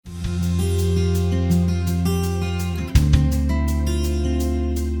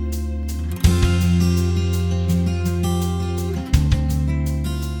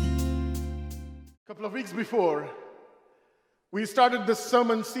weeks before, we started this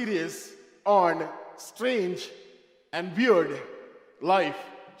sermon series on strange and weird life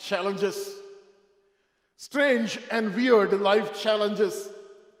challenges. Strange and weird life challenges.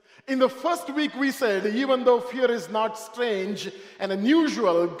 In the first week we said, even though fear is not strange and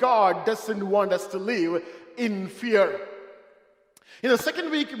unusual, God doesn't want us to live in fear. In the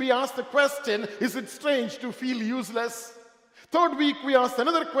second week we asked the question, is it strange to feel useless? Third week we asked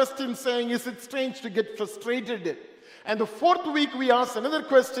another question saying, is it strange to get frustrated? And the fourth week we asked another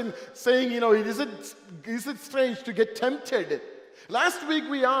question saying, is it strange to get tempted? Last week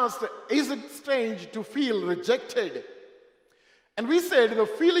we asked, is it strange to feel rejected? And we said the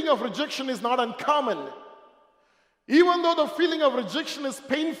feeling of rejection is not uncommon. Even though the feeling of rejection is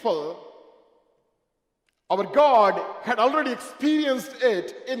painful, our God had already experienced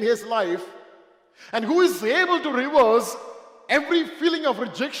it in his life, and who is able to reverse every feeling of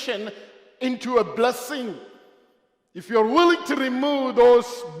rejection into a blessing. If you're willing to remove those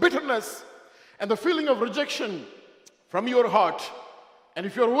bitterness and the feeling of rejection from your heart, and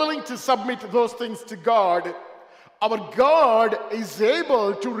if you're willing to submit those things to God, our God is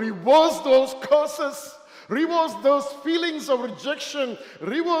able to reverse those curses, reverse those feelings of rejection,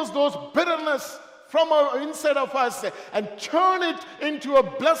 reverse those bitterness from our inside of us and turn it into a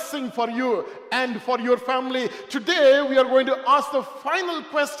blessing for you and for your family. Today we are going to ask the final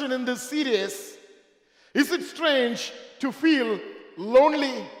question in this series. Is it strange to feel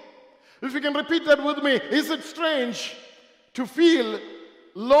lonely? If you can repeat that with me. Is it strange to feel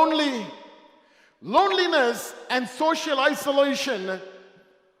lonely? Loneliness and social isolation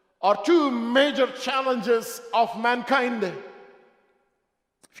are two major challenges of mankind. If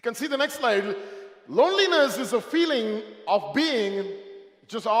you can see the next slide, loneliness is a feeling of being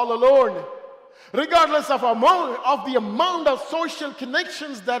just all alone. Regardless of the amount of social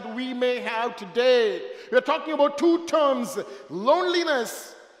connections that we may have today. We are talking about two terms,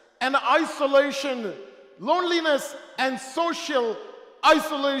 loneliness and isolation. Loneliness and social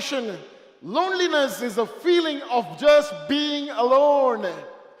isolation. Loneliness is a feeling of just being alone,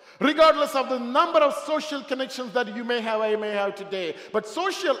 regardless of the number of social connections that you may have, I may have today. But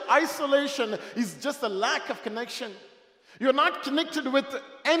social isolation is just a lack of connection. You're not connected with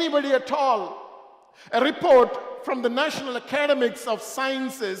anybody at all. A report from the National Academies of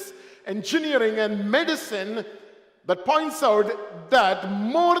Sciences, Engineering, and Medicine that points out that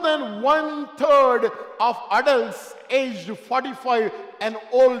more than 1/3 of adults aged 45 and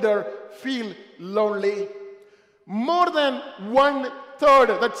older feel lonely. More than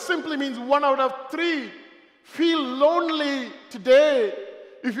 1/3, that simply means 1 out of 3, feel lonely today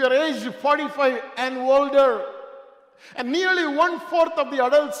if you're aged 45 and older. And nearly 1/4 of the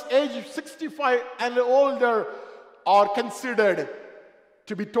adults aged 65 and older are considered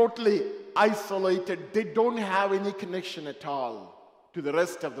to be totally isolated. They don't have any connection at all to the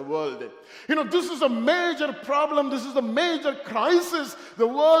rest of the world. This is a major problem. This is a major crisis the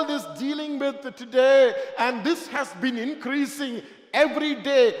world is dealing with today. And this has been increasing every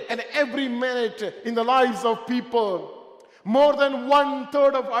day and every minute in the lives of people. More than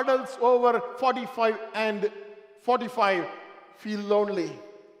 1/3 of adults over 45 feel lonely.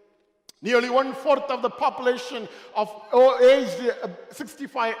 Nearly 1/4 of the population of aged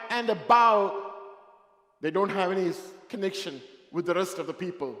 65 and above, they don't have any connection with the rest of the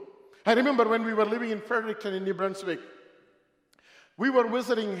people. I remember when we were living in Fredericton in New Brunswick, we were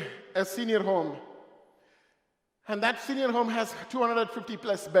visiting a senior home. And that senior home has 250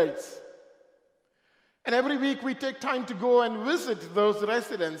 plus beds. And every week we take time to go and visit those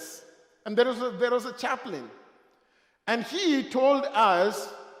residents. And there was a chaplain. And he told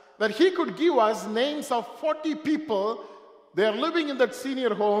us that he could give us names of 40 people. They are living in that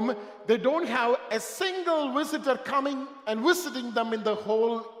senior home. They don't have a single visitor coming and visiting them in the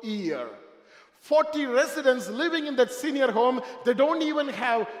whole year. 40 residents living in that senior home, they don't even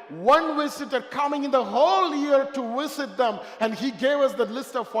have one visitor coming in the whole year to visit them. And he gave us the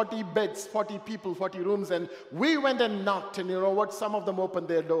list of 40 beds, 40 people, 40 rooms, and we went and knocked, and some of them opened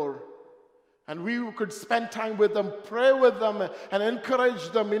their door. And we could spend time with them, pray with them, and encourage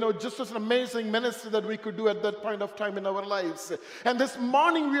them. Just as an amazing ministry that we could do at that point of time in our lives. And this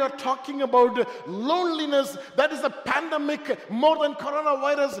morning we are talking about loneliness. That is a pandemic more than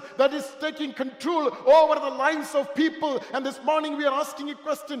coronavirus that is taking control over the lives of people. And this morning we are asking a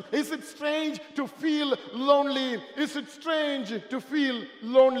question. Is it strange to feel lonely? Is it strange to feel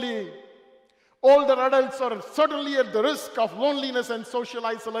lonely? Older adults are certainly at the risk of loneliness and social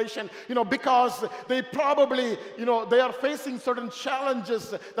isolation, because they probably, they are facing certain challenges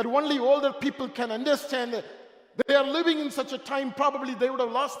that only older people can understand. They are living in such a time, probably they would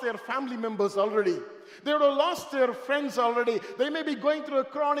have lost their family members already. They would have lost their friends already. They may be going through a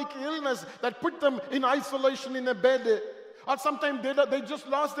chronic illness that put them in isolation in a bed. Or sometimes they just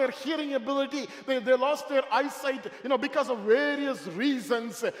lost their hearing ability. They lost their eyesight, because of various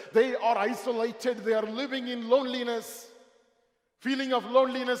reasons. They are isolated. They are living in loneliness. Feeling of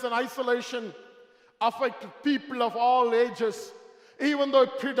loneliness and isolation affect people of all ages. Even though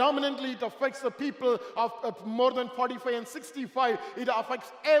predominantly it affects the people of more than 45 and 65, it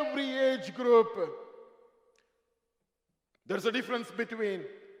affects every age group. There's a difference between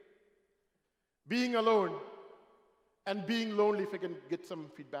being alone and being lonely, if I can get some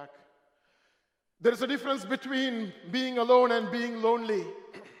feedback. There's a difference between being alone and being lonely.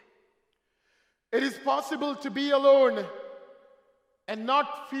 It is possible to be alone and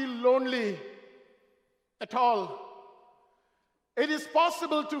not feel lonely at all. It is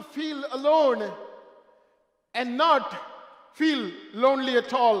possible to feel alone and not feel lonely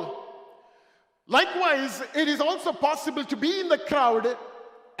at all. Likewise, it is also possible to be in the crowd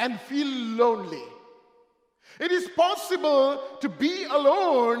and feel lonely. It is possible to be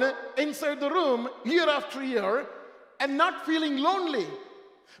alone inside the room year after year and not feeling lonely.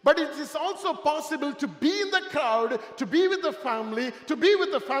 But it is also possible to be in the crowd, to be with the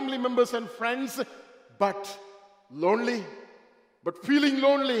family members and friends, but lonely. But feeling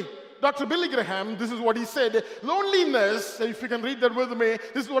lonely. Dr. Billy Graham, this is what he said. Loneliness, if you can read that with me,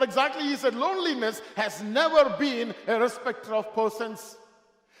 this is what exactly he said. Loneliness has never been a respecter of persons.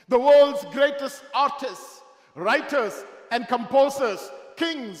 The world's greatest artists, writers and composers,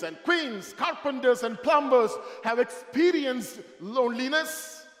 kings and queens, carpenters and plumbers have experienced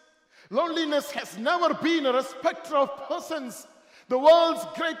loneliness. Loneliness has never been a respecter of persons. The world's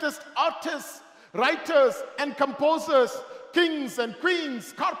greatest artists, writers and composers, kings and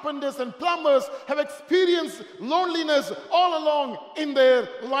queens, carpenters and plumbers have experienced loneliness all along in their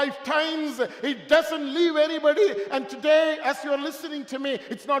lifetimes. It doesn't leave anybody. And today, as you are listening to me,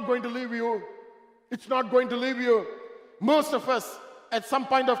 it's not going to leave you. It's not going to leave you. Most of us, at some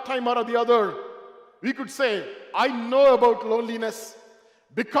point of time or the other, we could say, I know about loneliness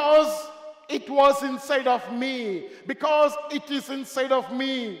because it was inside of me, because it is inside of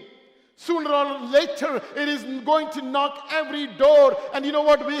me. Sooner or later, it is going to knock every door. And you know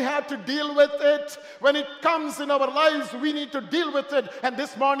what? We have to deal with it. When it comes in our lives, we need to deal with it. And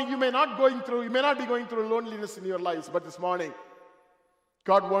this morning, you may not be going through loneliness in your lives. But this morning,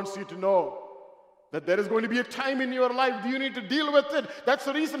 God wants you to know that there is going to be a time in your life you need to deal with it. That's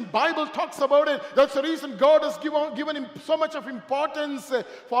the reason Bible talks about it. That's the reason God has given him so much of importance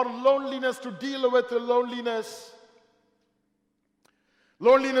for loneliness, to deal with the loneliness.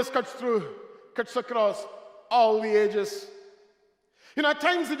 Loneliness cuts across all the ages. At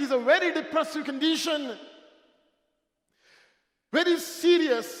times it is a very depressive condition, very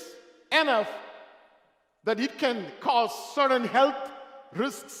serious enough that it can cause certain health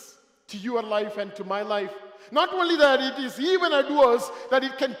risks to your life and to my life. Not only that, it is even adverse that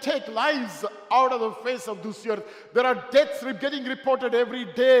it can take lives out of the face of this earth. There are deaths getting reported every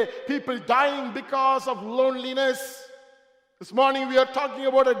day, people dying because of loneliness. This morning we are talking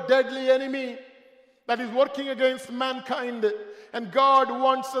about a deadly enemy that is working against mankind. And God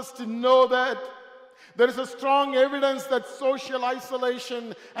wants us to know that there is a strong evidence that social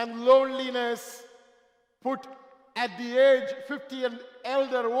isolation and loneliness put at the age 50 and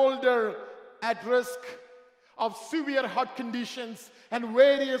older at risk of severe heart conditions and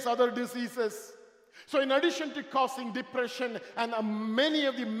various other diseases. So in addition to causing depression and many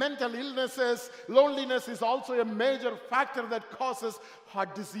of the mental illnesses, loneliness is also a major factor that causes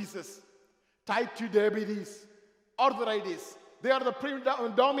heart diseases. Type 2 diabetes, arthritis, they are the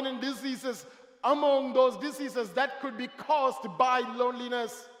predominant diseases among those diseases that could be caused by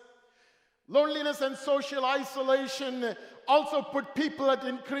loneliness. Loneliness and social isolation also put people at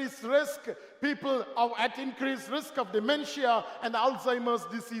increased risk. People are at increased risk of dementia and Alzheimer's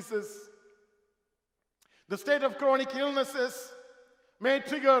diseases. The state of chronic illnesses may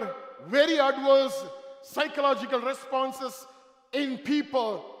trigger very adverse psychological responses in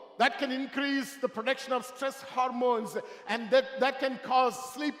people that can increase the production of stress hormones, and that can cause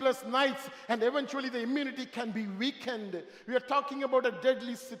sleepless nights, and eventually the immunity can be weakened. We are talking about a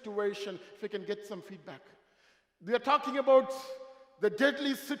deadly situation. If we can get some feedback. We are talking about the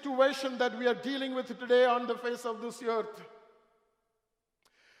deadly situation that we are dealing with today on the face of this earth.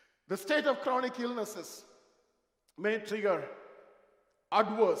 The state of chronic illnesses may trigger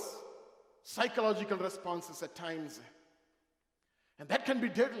adverse psychological responses at times. And that can be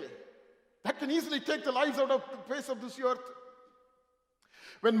deadly. That can easily take the lives out of the face of this earth.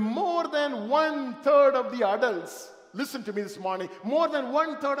 When more than 1/3 of the adults listen to me this morning, more than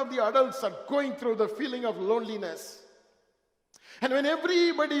 1/3 of the adults are going through the feeling of loneliness. And when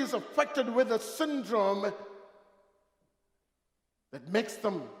everybody is affected with a syndrome that makes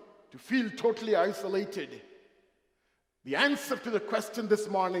them to feel totally isolated, the answer to the question this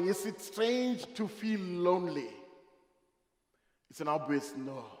morning, is it strange to feel lonely? It's an obvious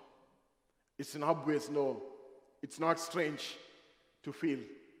no. It's an obvious no. It's not strange to feel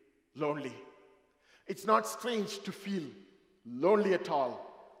lonely. It's not strange to feel lonely at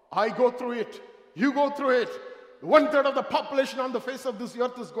all. I go through it. You go through it. 1/3 of the population on the face of this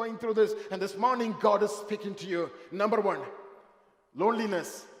earth is going through this. And this morning, God is speaking to you. Number one,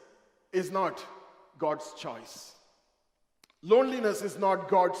 loneliness is not God's choice. Loneliness is not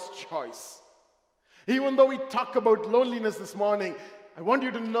God's choice. Even though we talk about loneliness this morning, I want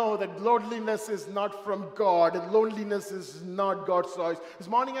you to know that loneliness is not from God. Loneliness is not God's choice. This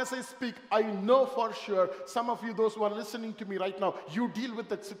morning as I speak, I know for sure some of you, those who are listening to me right now, you deal with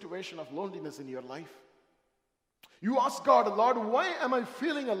that situation of loneliness in your life. You ask God, Lord, why am I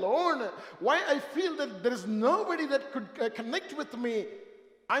feeling alone? Why I feel that there is nobody that could connect with me?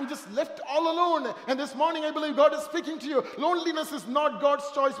 I'm just left all alone. And this morning I believe God is speaking to you. Loneliness is not God's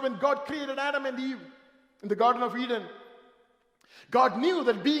choice. When God created Adam and Eve in the Garden of Eden, God knew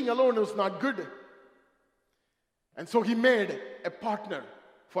that being alone was not good. And so he made a partner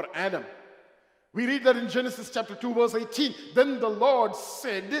for Adam. We read that in Genesis chapter 2 verse 18. Then the Lord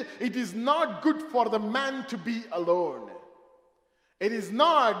said, it is not good for the man to be alone. It is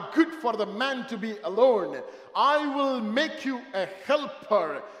not good for the man to be alone. I will make you a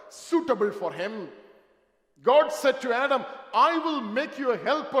helper suitable for him. God said to Adam, I will make you a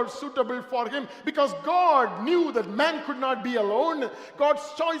helper suitable for him, because God knew that man could not be alone. God's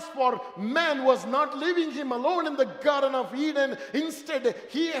choice for man was not leaving him alone in the Garden of Eden. Instead,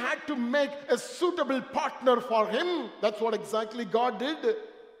 he had to make a suitable partner for him. That's what exactly God did.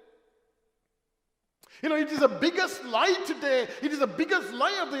 You know, it is the biggest lie today. It is the biggest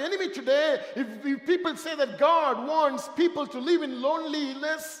lie of the enemy today. If people say that God wants people to live in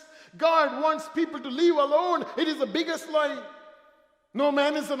loneliness, God wants people to live alone, it is the biggest lie. No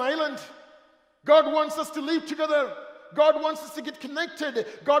man is an island. God wants us to live together. God wants us to get connected.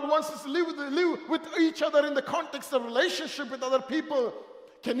 God wants us to live with each other in the context of relationship with other people.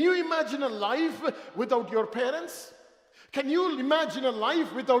 Can you imagine a life without your parents? Can you imagine a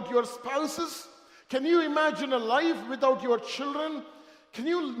life without your spouses? Can you imagine a life without your children? Can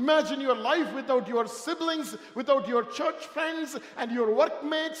you imagine your life without your siblings, without your church friends and your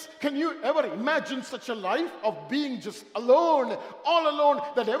workmates? Can you ever imagine such a life of being just alone, all alone,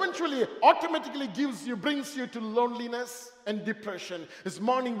 that eventually automatically brings you to loneliness and depression? This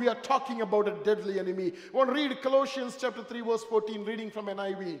morning we are talking about a deadly enemy. I want to read Colossians chapter 3 verse 14, reading from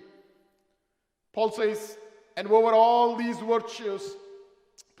NIV. Paul says, and over all these virtues,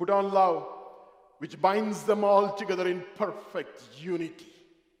 put on love, which binds them all together in perfect unity.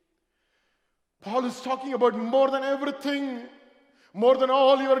 Paul is talking about more than everything, more than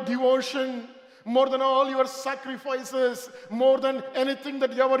all your devotion, more than all your sacrifices, more than anything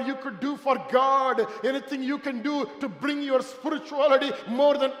that ever you could do for God, anything you can do to bring your spirituality,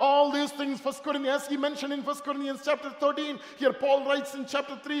 more than all these things. 1 Corinthians, as he mentioned in 1 Corinthians chapter 13, here Paul writes in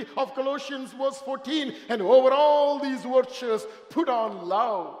chapter 3 of Colossians verse 14, and over all these virtues, put on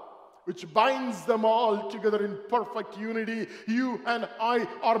love, which binds them all together in perfect unity. You and I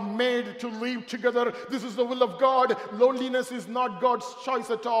are made to live together. This is the will of God. Loneliness is not God's choice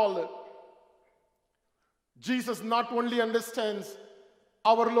at all. Jesus not only understands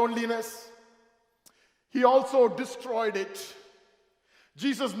our loneliness, he also destroyed it.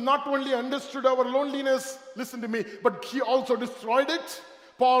 Jesus not only understood our loneliness, listen to me, but he also destroyed it.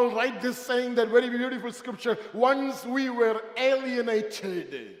 Paul writes this saying, that very beautiful scripture, once we were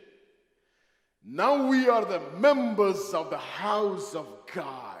alienated, now we are the members of the house of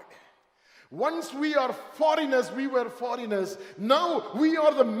God. Once we are foreigners, we were foreigners. Now we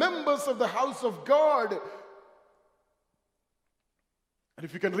are the members of the house of God. And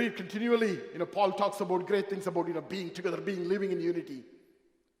if you can read continually, Paul talks about great things about, being together, living in unity.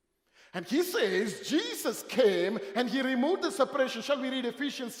 And he says, Jesus came and he removed the separation. Shall we read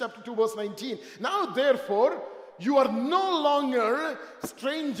Ephesians chapter 2 verse 19? Now therefore, you are no longer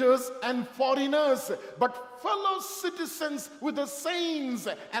strangers and foreigners, but fellow citizens with the saints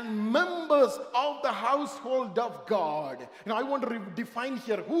and members of the household of God. I want to define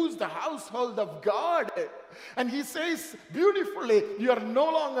here, who's the household of God? And he says beautifully, you are no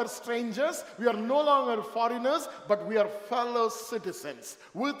longer strangers, we are no longer foreigners, but we are fellow citizens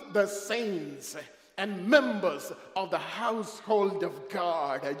with the saints and members of the household of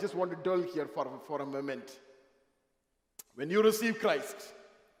God. I just want to dwell here for a moment. When you receive Christ,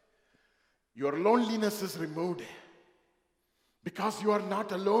 your loneliness is removed because you are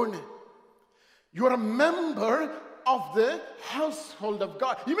not alone. You are a member of the household of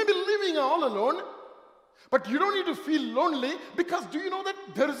God. You may be living all alone, but you don't need to feel lonely, because do you know that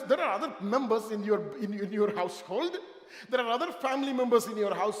there are other members in your household? There are other family members in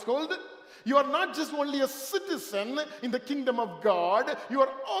your household. You are not just only a citizen in the kingdom of God, you are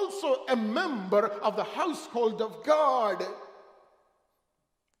also a member of the household of God.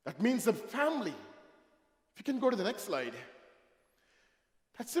 That means a family. If you can go to the next slide.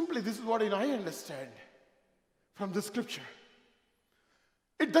 This is what I understand from the scripture.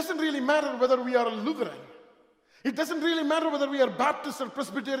 It doesn't really matter whether we are a Lutheran. It doesn't really matter whether we are Baptist or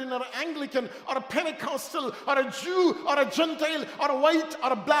Presbyterian or Anglican or a Pentecostal or a Jew or a Gentile or a white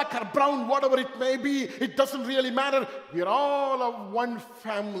or a black or brown, whatever it may be. It doesn't really matter. We are all of one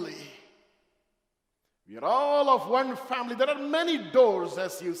family. We are all of one family. There are many doors,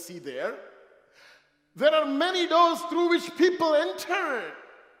 as you see there. There are many doors through which people enter.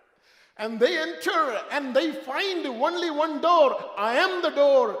 And they enter and they find only one door. I am the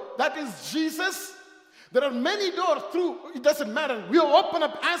door. That is Jesus. There are many doors through. It doesn't matter. We'll open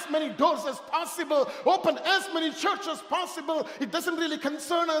up as many doors as possible. Open as many churches as possible. It doesn't really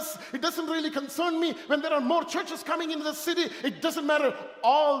concern us. It doesn't really concern me when there are more churches coming into the city. It doesn't matter.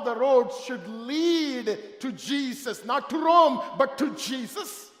 All the roads should lead to Jesus. Not to Rome, but to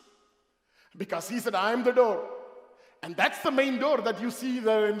Jesus. Because he said, I am the door. And that's the main door that you see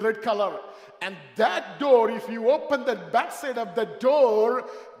there in red color. And that door, if you open the backside of the door,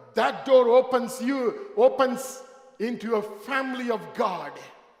 that door opens into a family of God,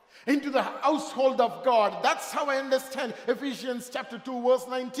 into the household of God. That's how I understand Ephesians chapter 2 verse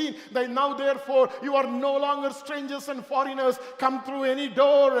 19. That now therefore you are no longer strangers and foreigners. Come through any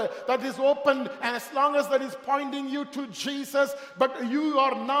door that is opened, and as long as that is pointing you to Jesus. But you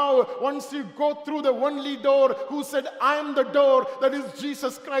are now, once you go through the only door, who said, I am the door, that is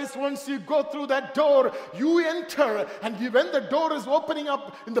Jesus Christ. Once you go through that door, you enter, and when the door is opening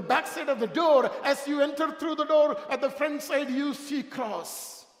up in the backside of the door, as you enter through the door, at the front side you see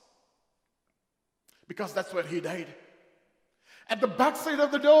cross. Because that's where he died. At the backside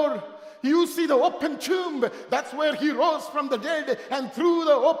of the door, you see the open tomb. That's where he rose from the dead. And through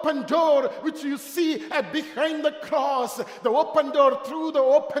the open door, which you see behind the cross, the open door, through the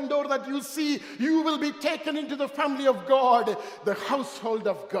open door that you see, you will be taken into the family of God, the household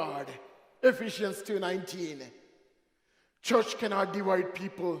of God. Ephesians 2:19. Church cannot divide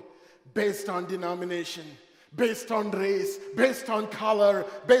people based on denomination, based on race, based on color,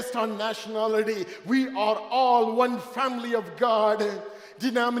 based on nationality. We are all one family of God.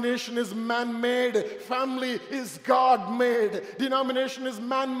 Denomination is man-made. Family is God-made. Denomination is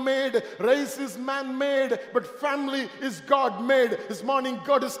man-made. Race is man-made. But family is God-made. This morning,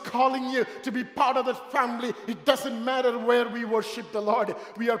 God is calling you to be part of that family. It doesn't matter where we worship the Lord.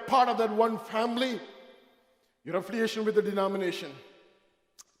 We are part of that one family. Your affiliation with the denomination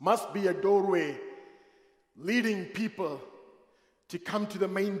must be a doorway leading people to come to the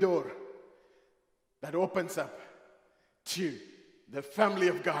main door that opens up to the family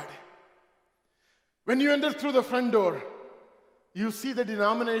of God. When you enter through the front door, you see the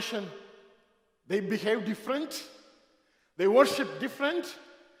denomination. They behave different. They worship different.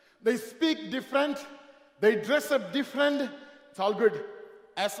 They speak different. They dress up different. It's all good,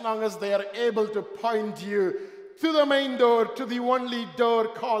 as long as they are able to point you to the main door, to the only door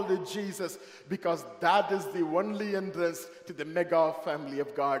called Jesus, because that is the only entrance to the mega family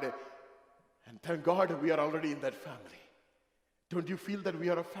of God. And thank God we are already in that family. Don't you feel that we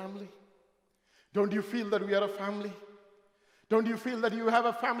are a family? Don't you feel that we are a family? Don't you feel that you have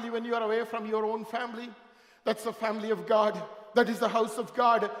a family when you are away from your own family? That's the family of God. That is the house of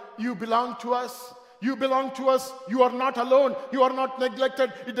God. You belong to us. You belong to us. You are not alone. You are not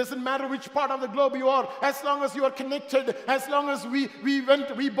neglected. It doesn't matter which part of the globe you are. As long as you are connected, as long as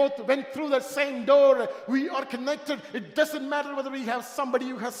we both went through the same door, we are connected. It doesn't matter whether we have somebody,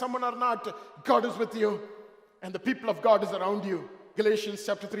 you have someone or not. God is with you. And the people of God is around you. Galatians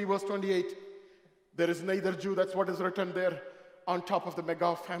chapter 3 verse 28. There is neither Jew, that's what is written there on top of the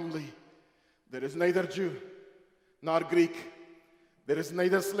mega family. There is neither Jew nor Greek. There is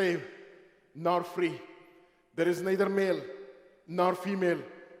neither slave nor free. There is neither male nor female,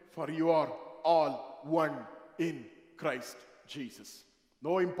 for you are all one in Christ Jesus.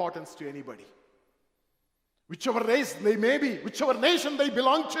 No importance to anybody. Whichever race they may be, whichever nation they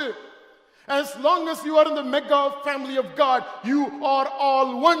belong to, as long as you are in the mega family of God, you are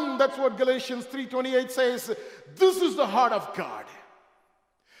all one. That's what Galatians 3:28 says. This is the heart of God.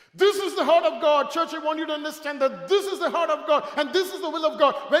 This is the heart of God. Church, I want you to understand that this is the heart of God and this is the will of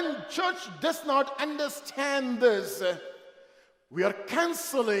God. When church does not understand this, we are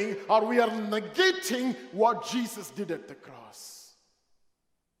canceling or we are negating what Jesus did at the cross.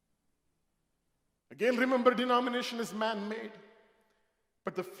 Again, remember, denomination is man-made,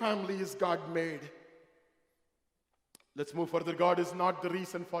 but the family is God-made. Let's move further. God is not the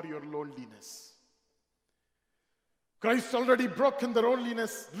reason for your loneliness. Christ already broken the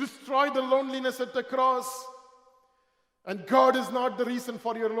loneliness, destroyed the loneliness at the cross. And God is not the reason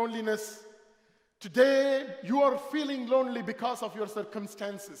for your loneliness. Today, you are feeling lonely because of your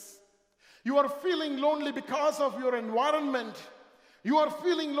circumstances. You are feeling lonely because of your environment. You are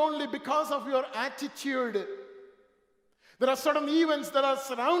feeling lonely because of your attitude. There are certain events that are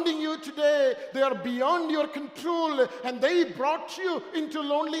surrounding you today. They are beyond your control and they brought you into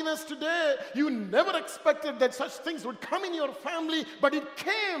loneliness today. You never expected that such things would come in your family, but it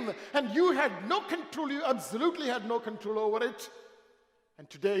came and you had no control. You absolutely had no control over it. And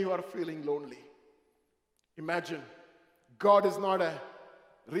today you are feeling lonely. Imagine, God is not a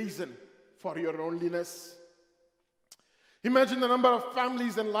reason for your loneliness. Imagine the number of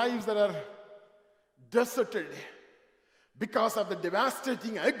families and lives that are deserted because of the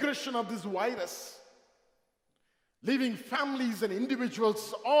devastating aggression of this virus, leaving families and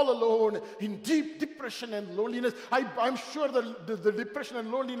individuals all alone in deep depression and loneliness. I'm sure that the depression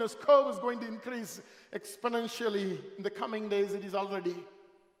and loneliness curve is going to increase exponentially in the coming days. It is already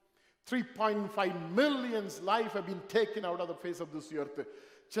 3.5 million lives have been taken out of the face of this earth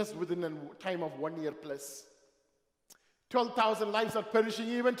just within a time of 1 year plus. 12,000 lives are perishing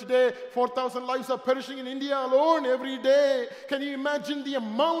even today. 4,000 lives are perishing in India alone every day. Can you imagine the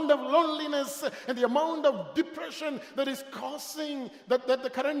amount of loneliness and the amount of depression that is causing, that the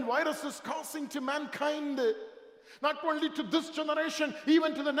current virus is causing to mankind? Not only to this generation,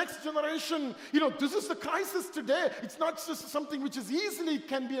 even to the next generation. This is the crisis today. It's not just something which is easily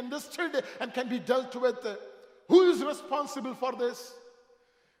can be understood and can be dealt with. Who is responsible for this?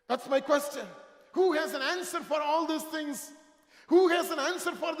 That's my question. Who has an answer for all these things? Who has an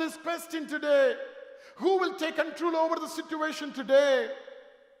answer for this question today? Who will take control over the situation today?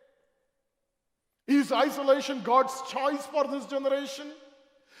 Is isolation God's choice for this generation?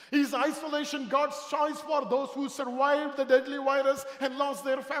 Is isolation God's choice for those who survived the deadly virus and lost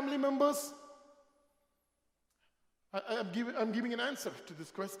their family members? I'm giving an answer to this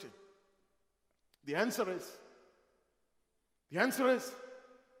question. The answer is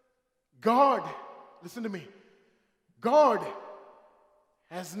God, listen to me, God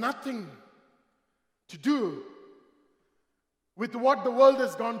has nothing to do with what the world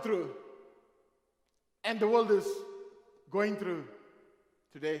has gone through and the world is going through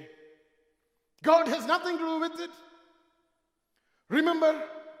today. God has nothing to do with it. Remember,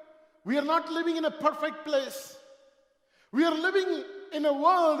 we are not living in a perfect place. We are living in a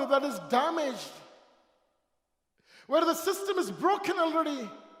world that is damaged, where the system is broken already.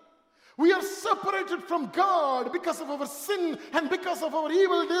 We are separated from God because of our sin and because of our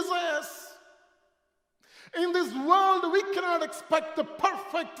evil desires. In this world, we cannot expect the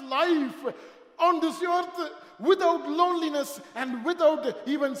perfect life on this earth without loneliness and without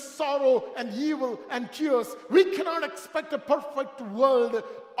even sorrow and evil and tears. We cannot expect a perfect world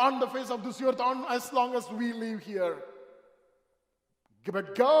on the face of this earth as long as we live here.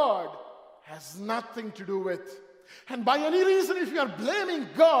 But God has nothing to do with. And by any reason, if you are blaming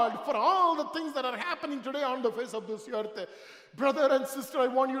God for all the things that are happening today on the face of this earth, brother and sister, I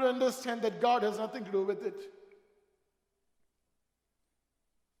want you to understand that God has nothing to do with it.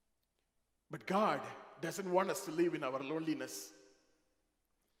 But God doesn't want us to live in our loneliness.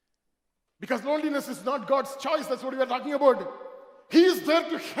 Because loneliness is not God's choice. That's what we are talking about. He is there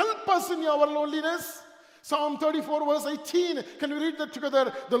to help us in our loneliness. Psalm 34 verse 18. Can we read that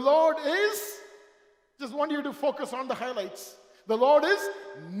together? The Lord is... Just want you to focus on the highlights. The Lord is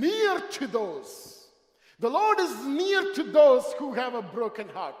near to those. The Lord is near to those who have a broken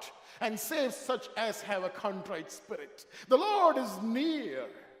heart and saves such as have a contrite spirit. The Lord is near.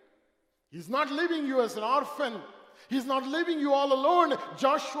 He's not leaving you as an orphan. He's not leaving you all alone.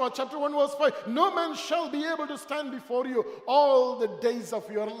 Joshua chapter 1 verse 5. No man shall be able to stand before you all the days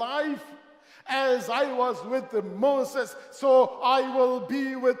of your life. As I was with Moses, so I will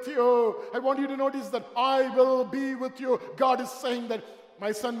be with you. I want you to notice that I will be with you. God is saying that,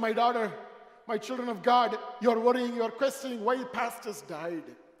 my son, my daughter, my children of God, you're worrying, you're questioning why pastors died.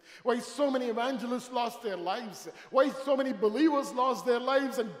 Why so many evangelists lost their lives? Why so many believers lost their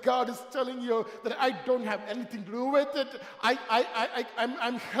lives? And God is telling you that I don't have anything to do with it.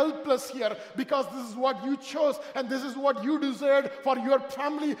 I'm helpless here because this is what you chose and this is what you desired for your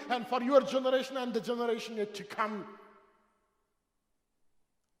family and for your generation and the generation yet to come.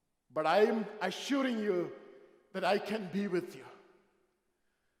 But I am assuring you that I can be with you.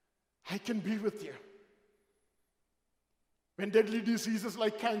 I can be with you. When deadly diseases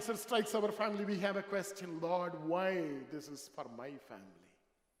like cancer strikes our family, we have a question, Lord, why this is for my family?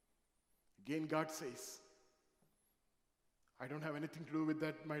 Again, God says, I don't have anything to do with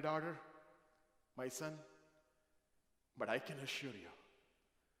that, my daughter, my son, but I can assure you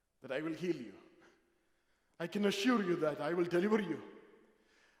that I will heal you. I can assure you that I will deliver you.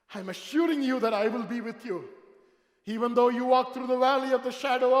 I'm assuring you that I will be with you. Even though you walk through the valley of the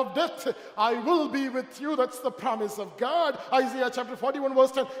shadow of death, I will be with you. That's the promise of God. Isaiah chapter 41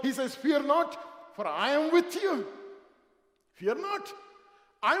 verse 10, he says, fear not, for I am with you. Fear not.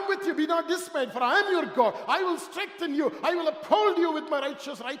 I am with you. Be not dismayed, for I am your God. I will strengthen you. I will uphold you with my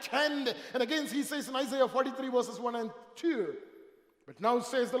righteous right hand. And again, he says in Isaiah 43 verses 1 and 2, but now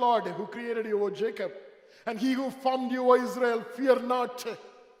says the Lord, who created you, O Jacob, and he who formed you, O Israel, fear not.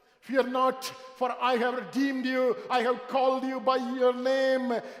 Fear not, for I have redeemed you. I have called you by your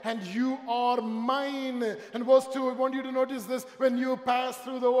name, and you are mine. And verse 2, I want you to notice this. When you pass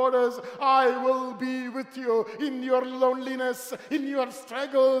through the waters, I will be with you in your loneliness, in your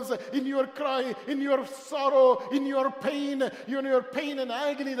struggles, in your cry, in your sorrow, in your pain and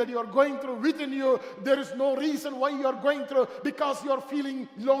agony that you are going through within you. There is no reason why you are going through because you are feeling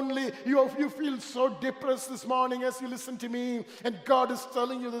lonely. You feel so depressed this morning as you listen to me. And God is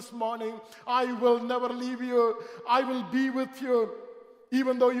telling you this morning, I will never leave you. I will be with you.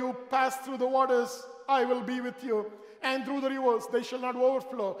 Even though you pass through the waters, I will be with you. And through the rivers, they shall not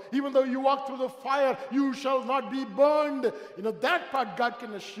overflow. Even though you walk through the fire, you shall not be burned. That part God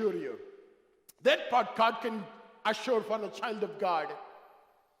can assure you. That part God can assure for the child of God.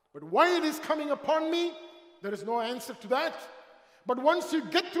 But why it is coming upon me, there is no answer to that. But once you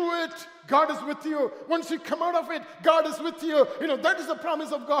get through it, God is with you. Once you come out of it, God is with you. That is the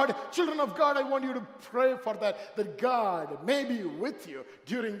promise of God. Children of God, I want you to pray for that God may be with you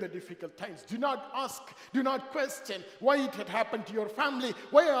during the difficult times. Do not ask, do not question why it had happened to your family,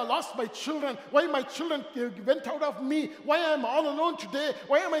 why I lost my children, why my children went out of me, why I am all alone today,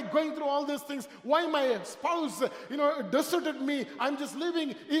 why am I going through all these things, why my spouse, deserted me. I'm just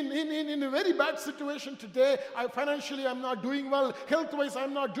living in a very bad situation today. Financially, I'm not doing well. Health-wise,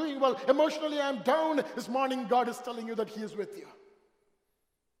 I'm not doing well. Emotionally, I'm down. This morning, God is telling you that He is with you.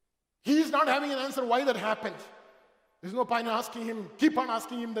 He is not having an answer why that happened. There's no point asking Him. Keep on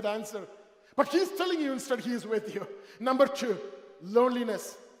asking Him that answer. But He's telling you instead He is with you. Number 2,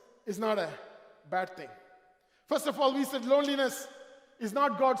 loneliness is not a bad thing. First of all, we said loneliness is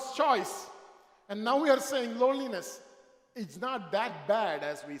not God's choice. And now we are saying loneliness is not that bad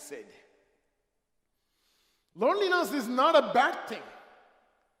as we said. Loneliness is not a bad thing.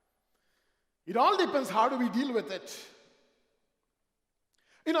 It all depends how do we deal with it.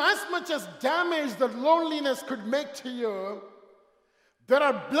 As much as damage that loneliness could make to you, there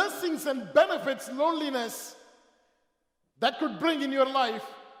are blessings and benefits loneliness that could bring in your life.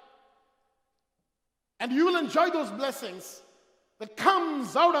 And you will enjoy those blessings that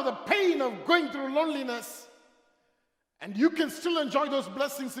comes out of the pain of going through loneliness. And you can still enjoy those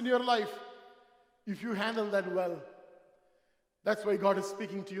blessings in your life if you handle that well. That's why God is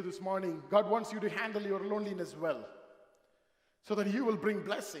speaking to you this morning. God wants you to handle your loneliness well, so that He will bring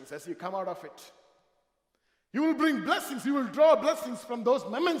blessings as you come out of it. You will bring blessings. You will draw blessings from those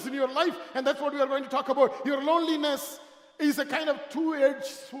moments in your life, and that's what we are going to talk about. Your loneliness is a kind of two-edged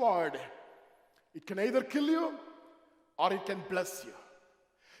sword. It can either kill you or it can bless you.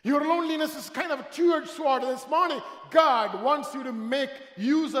 Your loneliness is kind of a two-edged sword. This morning, God wants you to make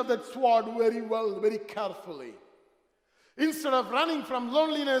use of that sword very well, very carefully. Instead of running from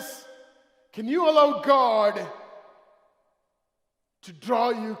loneliness, can you allow God to draw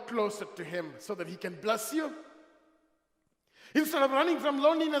you closer to Him so that He can bless you? Instead of running from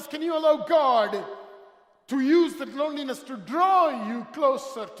loneliness, can you allow God to use that loneliness to draw you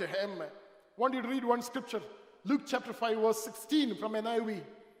closer to Him? I want you to read one scripture, Luke chapter 5, verse 16 from NIV.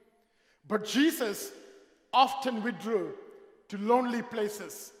 But Jesus often withdrew to lonely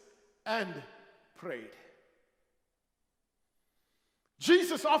places and prayed.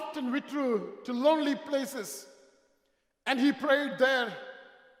 Jesus often withdrew to lonely places and He prayed there.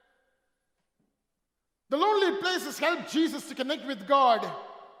 The lonely places helped Jesus to connect with God.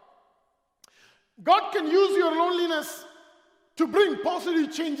 God can use your loneliness to bring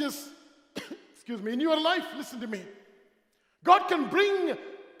positive changes, excuse me, in your life. Listen to me. God can bring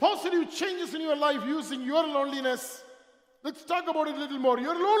positive changes in your life using your loneliness. Let's talk about it a little more.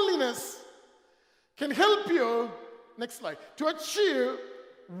 Your loneliness can help you, next slide, to achieve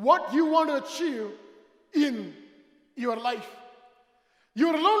what you want to achieve in your life.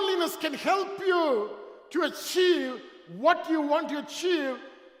 Your loneliness can help you to achieve what you want to achieve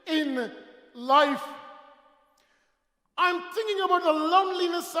in life. I'm thinking about the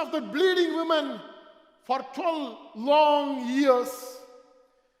loneliness of the bleeding woman for 12 long years.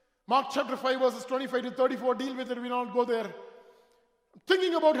 Mark chapter 5 verses 25 to 34 deal with it. We will not go there. I'm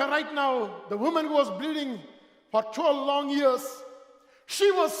thinking about her right now. The woman who was bleeding for 12 long years. She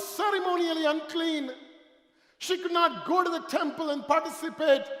was ceremonially unclean. She could not go to the temple and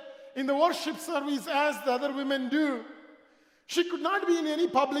participate in the worship service as the other women do. She could not be in any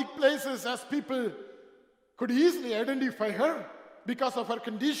public places as people could easily identify her because of her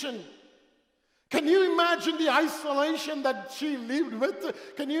condition. Can you imagine the isolation that she lived with?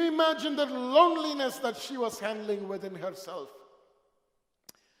 Can you imagine the loneliness that she was handling within herself?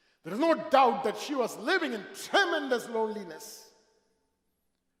 There is no doubt that she was living in tremendous loneliness.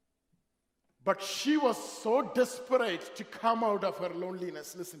 But she was so desperate to come out of her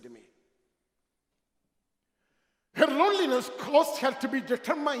loneliness. Listen to me. Her loneliness caused her to be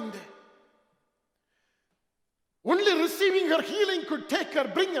determined. Only receiving her healing could take her,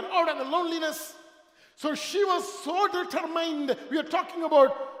 bring her out of the loneliness. So she was so determined. We are talking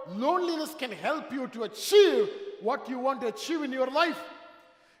about loneliness can help you to achieve what you want to achieve in your life.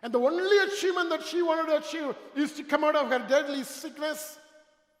 And the only achievement that she wanted to achieve is to come out of her deadly sickness.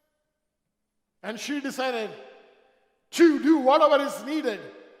 And she decided to do whatever is needed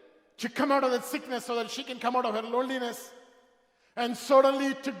to come out of that sickness so that she can come out of her loneliness. And suddenly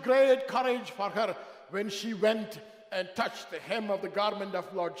it took great courage for her when she went and touched the hem of the garment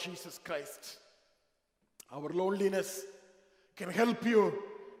of Lord Jesus Christ. Our loneliness can help you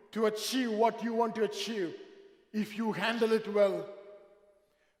to achieve what you want to achieve if you handle it well.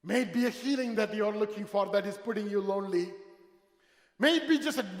 May it be a healing that you are looking for that is putting you lonely. May it be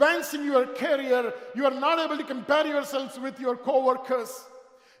just advancing your career. You are not able to compare yourselves with your co-workers.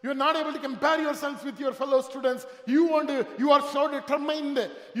 You are not able to compare yourselves with your fellow students. You are so determined.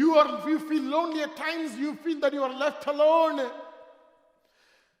 You feel lonely at times. You feel that you are left alone.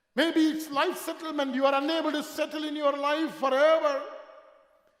 Maybe it's life settlement. You are unable to settle in your life forever.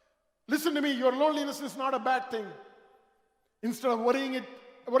 Listen to me. Your loneliness is not a bad thing. Instead of worrying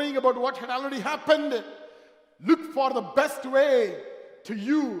about what had already happened, look for the best way to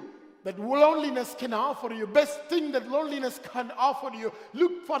you that loneliness can offer you. Best thing that loneliness can offer you.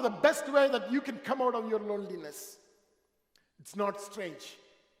 Look for the best way that you can come out of your loneliness. It's not strange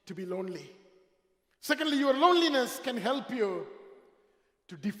to be lonely. Secondly, your loneliness can help you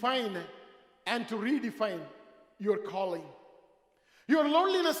to define and to redefine your calling. Your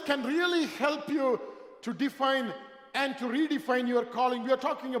loneliness can really help you to define and to redefine your calling. We are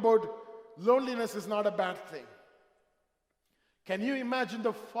talking about loneliness is not a bad thing. Can you imagine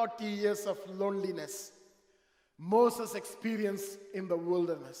the 40 years of loneliness Moses experienced in the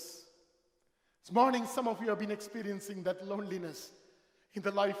wilderness? This morning, some of you have been experiencing that loneliness in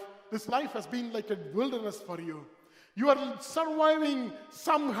the life. This life has been like a wilderness for you. You are surviving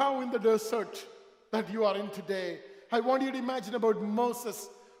somehow in the desert that you are in today. I want you to imagine about Moses,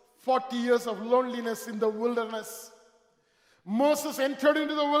 40 years of loneliness in the wilderness. Moses entered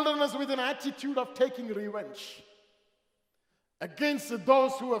into the wilderness with an attitude of taking revenge against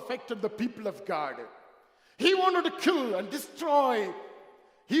those who affected the people of God. He wanted to kill and destroy.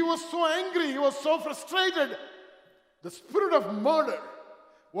 He was so angry. He was so frustrated. The spirit of murder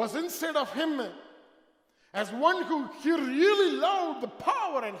was inside of him. As one who he really loved the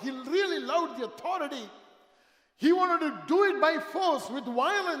power and he really loved the authority. He wanted to do it by force with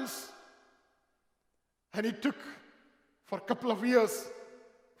violence. And it took for a couple of years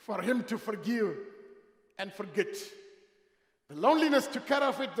for him to forgive and forget. The loneliness took care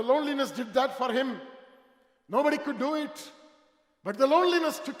of it. The loneliness did that for him. Nobody could do it. But the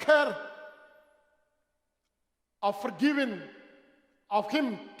loneliness took care of forgiving, of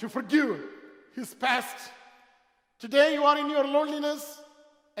him to forgive his past. Today you are in your loneliness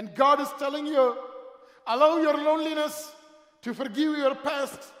and God is telling you, allow your loneliness to forgive your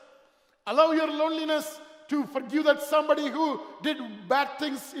past. Allow your loneliness to forgive that somebody who did bad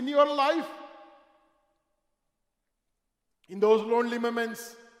things in your life. In those lonely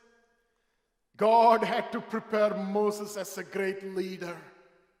moments, God had to prepare Moses as a great leader.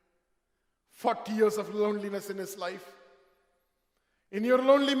 40 years of loneliness in his life. In your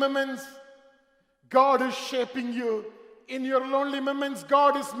lonely moments, God is shaping you In your lonely moments,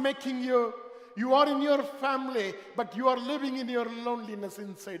 God is making you. You are in your family, but you are living in your loneliness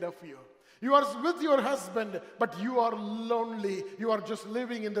inside of you. You are with your husband, but you are lonely. You are just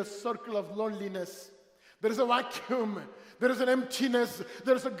living in the circle of loneliness. There is a vacuum. There is an emptiness.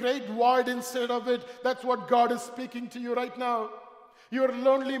 There is a great void inside of it. That's what God is speaking to you right now. Your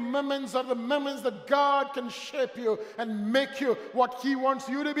lonely moments are the moments that God can shape you and make you what He wants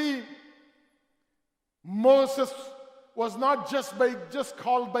you to be. Moses was not just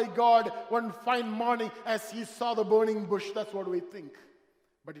called by God one fine morning as he saw the burning bush. That's what we think.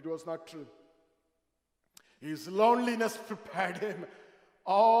 But it was not true. His loneliness prepared him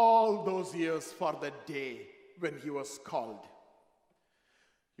all those years for the day when he was called.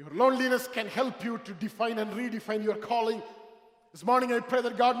 Your loneliness can help you to define and redefine your calling. This morning I pray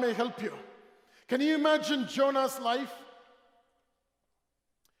that God may help you. Can you imagine Jonah's life?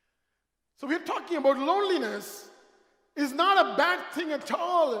 So we're talking about loneliness. Is not a bad thing at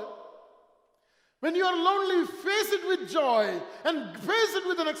all. When you are lonely, face it with joy and face it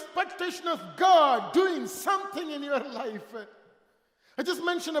with an expectation of God doing something in your life. I just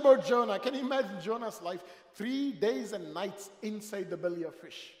mentioned about Jonah. Can you imagine Jonah's life? 3 days and nights inside the belly of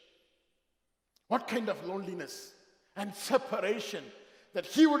fish. What kind of loneliness and separation that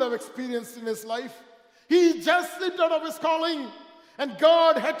he would have experienced in his life. He just slipped out of his calling. And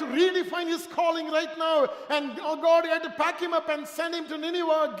God had to redefine his calling right now. And God had to pack him up and send him to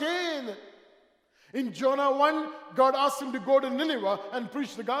Nineveh again. In Jonah 1, God asked him to go to Nineveh and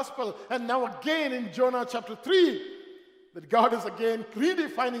preach the gospel. And now again in Jonah chapter 3, that God is again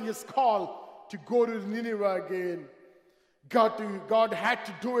redefining his call to go to Nineveh again. God had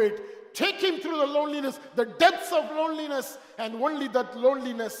to do it. Take him through the loneliness, the depths of loneliness. And only that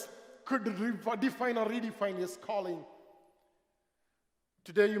loneliness could define or redefine his calling.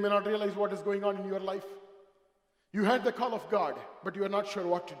 Today you may not realize what is going on in your life. You heard the call of God, but you are not sure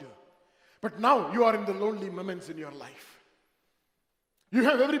what to do. But now you are in the lonely moments in your life. You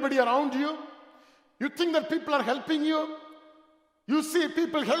have everybody around you. You think that people are helping you. You see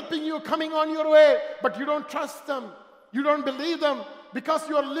people helping you coming on your way, but you don't trust them. You don't believe them because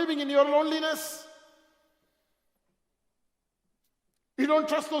you are living in your loneliness. You don't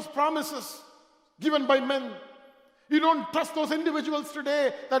trust those promises given by men. You don't trust those individuals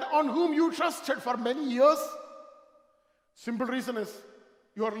today that on whom you trusted for many years. Simple reason is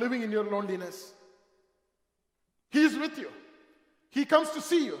you are living in your loneliness. He is with you. He comes to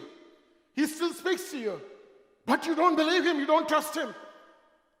see you. He still speaks to you. But you don't believe him. You don't trust him.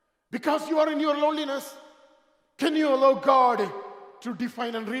 Because you are in your loneliness. Can you allow God to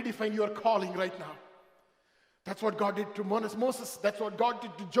define and redefine your calling right now? That's what God did to Moses. That's what God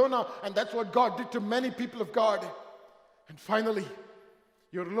did to Jonah. And that's what God did to many people of God. And finally,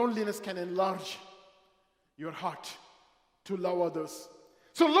 your loneliness can enlarge your heart to love others.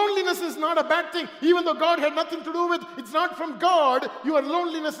 So loneliness is not a bad thing. Even though God had nothing to do with it, it's not from God. Your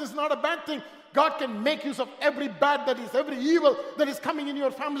loneliness is not a bad thing. God can make use of every bad that is, every evil that is coming in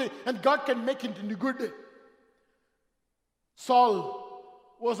your family, and God can make it into good.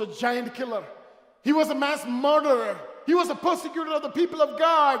 Saul was a giant killer. He was a mass murderer. He was a persecutor of the people of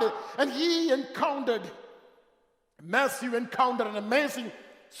God. And he encountered a massive encounter, an amazing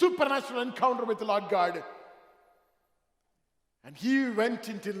supernatural encounter with the Lord God. And he went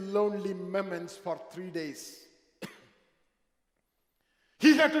into lonely moments for 3 days.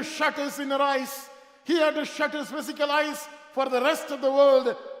 He had to shut his inner eyes. He had to shut his physical eyes for the rest of the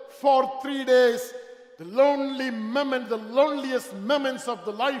world for 3 days. The lonely moment, the loneliest moments of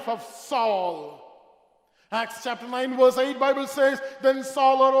the life of Saul. Acts chapter 9 verse 8 Bible says, then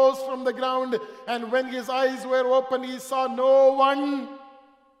Saul arose from the ground, and when his eyes were open, he saw no one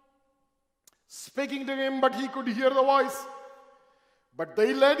speaking to him, but he could hear the voice. But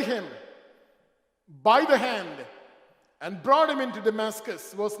they led him by the hand and brought him into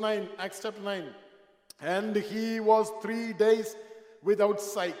Damascus. Verse 9, Acts chapter 9. And he was 3 days without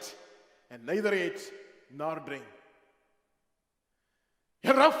sight, and neither ate nor drank.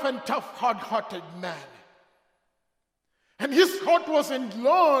 A rough and tough, hard-hearted man. And his heart was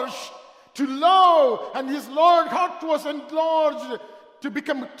enlarged to love, and his heart was enlarged to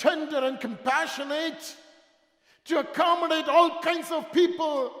become tender and compassionate, to accommodate all kinds of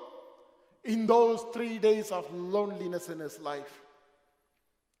people in those 3 days of loneliness in his life.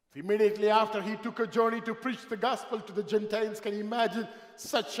 Immediately after, he took a journey to preach the gospel to the Gentiles. Can you imagine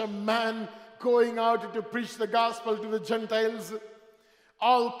such a man going out to preach the gospel to the Gentiles?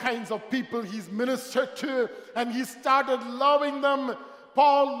 All kinds of people he's ministered to, and he started loving them.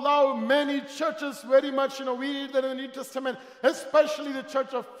 Paul loved many churches very much. We read that in the New Testament, especially the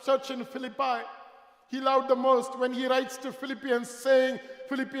church in Philippi. he loved the most. When he writes to Philippians, saying,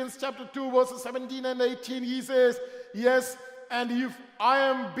 Philippians chapter 2, verses 17 and 18, he says, yes, and if I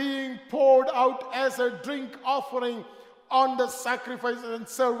am being poured out as a drink offering on the sacrifice and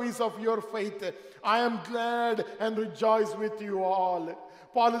service of your faith, I am glad and rejoice with you all.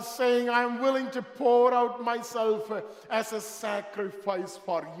 Paul is saying, I am willing to pour out myself as a sacrifice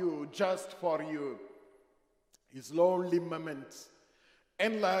for you, just for you. His lonely moments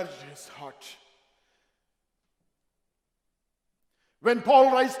enlarged his heart. When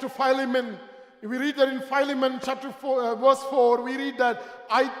Paul writes to Philemon, we read that in Philemon chapter 4, verse 4, we read that,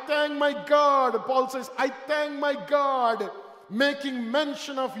 I thank my God, Paul says, I thank my God, making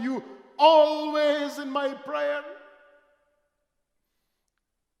mention of you always in my prayer.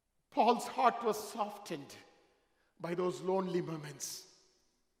 Paul's heart was softened by those lonely moments.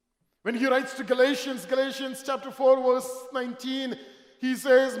 When he writes to Galatians chapter 4, verse 19, he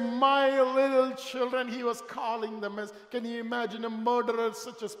says, my little children, he was calling them as, can you imagine a murderer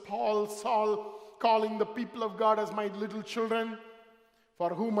such as Saul, calling the people of God as my little children,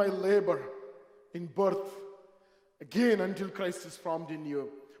 for whom I labor in birth, again until Christ is formed in you.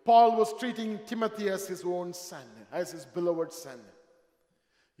 Paul was treating Timothy as his own son, as his beloved son.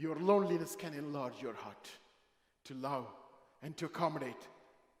 Your loneliness can enlarge your heart to love and to accommodate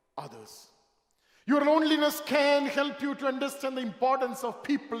others. Your loneliness can help you to understand the importance of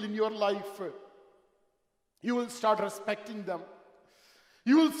people in your life. You will start respecting them.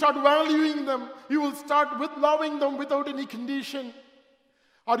 You will start valuing them. You will start with loving them without any condition.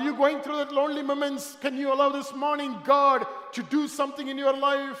 Are you going through that lonely moments? Can you allow this morning God to do something in your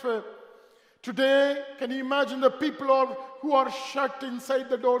life? Today, can you imagine the people who are shut inside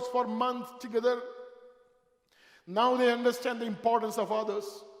the doors for months together? Now they understand the importance of others.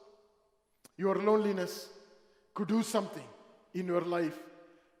 Your loneliness could do something in your life.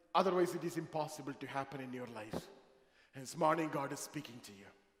 Otherwise, it is impossible to happen in your life. And this morning, God is speaking to you.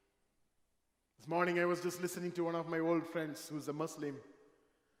 This morning, I was just listening to one of my old friends who's a Muslim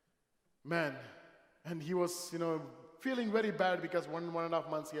man. And he was, feeling very bad because 1.5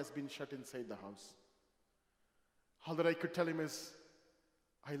 months he has been shut inside the house. All that I could tell him is,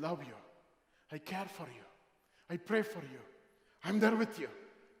 I love you. I care for you. I pray for you. I'm there with you.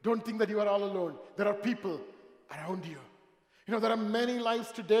 Don't think that you are all alone. There are people around you. There are many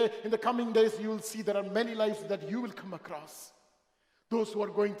lives today. In the coming days, you will see there are many lives that you will come across. Those who are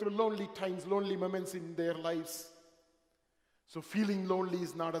going through lonely times, lonely moments in their lives. So feeling lonely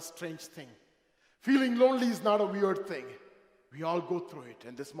is not a strange thing. Feeling lonely is not a weird thing. We all go through it.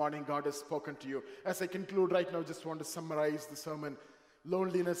 And this morning, God has spoken to you. As I conclude right now, I just want to summarize the sermon.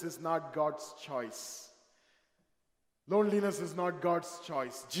 Loneliness is not God's choice. Loneliness is not God's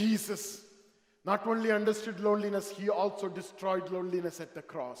choice. Jesus not only understood loneliness, he also destroyed loneliness at the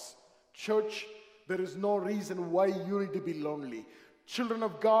cross. Church, there is no reason why you need to be lonely. Children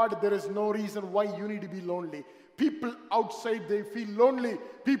of God, there is no reason why you need to be lonely. People outside, they feel lonely.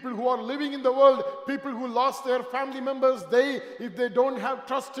 People who are living in the world, people who lost their family members, if they don't have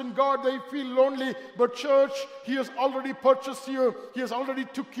trust in God, they feel lonely. But church, he has already purchased you. He has already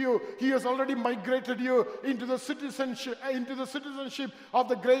took you. He has already migrated you into the citizenship of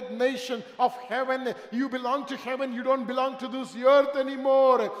the great nation of heaven. You belong to heaven. You don't belong to this earth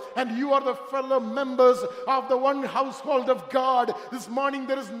anymore. And you are the fellow members of the one household of God. This morning,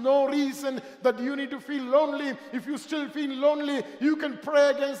 there is no reason that you need to feel lonely. If you still feel lonely, you can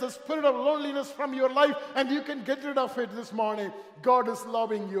pray against the spirit of loneliness from your life and you can get rid of it this morning. God is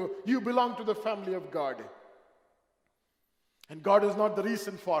loving you. You belong to the family of God. And God is not the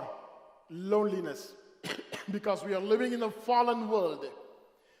reason for loneliness because we are living in a fallen world.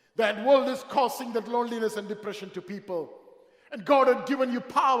 That world is causing that loneliness and depression to people. And God had given you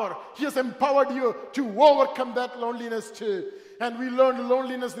power. He has empowered you to overcome that loneliness too. And we learned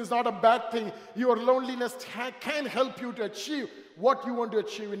loneliness is not a bad thing. Your loneliness can help you to achieve what you want to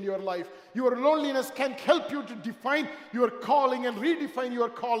achieve in your life. Your loneliness can help you to define your calling and redefine your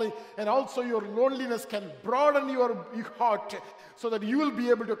calling. And also your loneliness can broaden your heart so that you will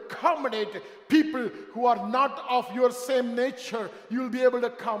be able to accommodate people who are not of your same nature. You will be able to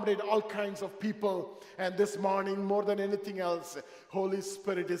accommodate all kinds of people. And this morning, more than anything else, Holy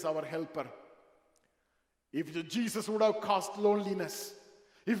Spirit is our helper. If Jesus would have caused loneliness,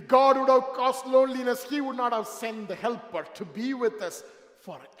 if God would have caused loneliness, he would not have sent the helper to be with us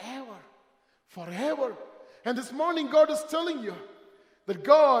forever. Forever. And this morning, God is telling you that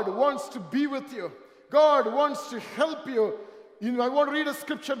God wants to be with you. God wants to help you. I want to read a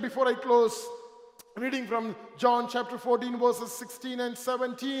scripture before I close. Reading from John chapter 14, verses 16 and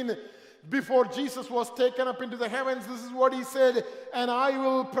 17. Before Jesus was taken up into the heavens, this is what he said, and I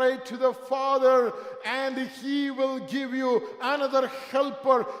will pray to the Father, and he will give you another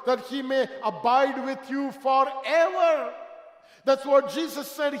helper, that he may abide with you forever. That's what Jesus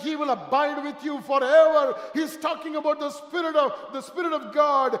said. He will abide with you forever. He's talking about the Spirit of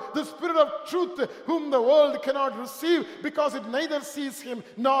God, the Spirit of truth, whom the world cannot receive because it neither sees him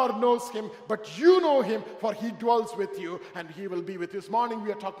nor knows him. But you know him, for he dwells with you and he will be with you. This morning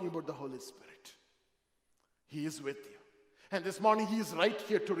we are talking about the Holy Spirit. He is with you. And this morning he is right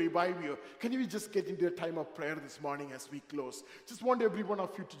here to revive you. Can you just get into a time of prayer this morning as we close? Just want every one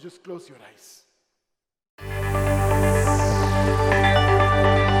of you to just close your eyes.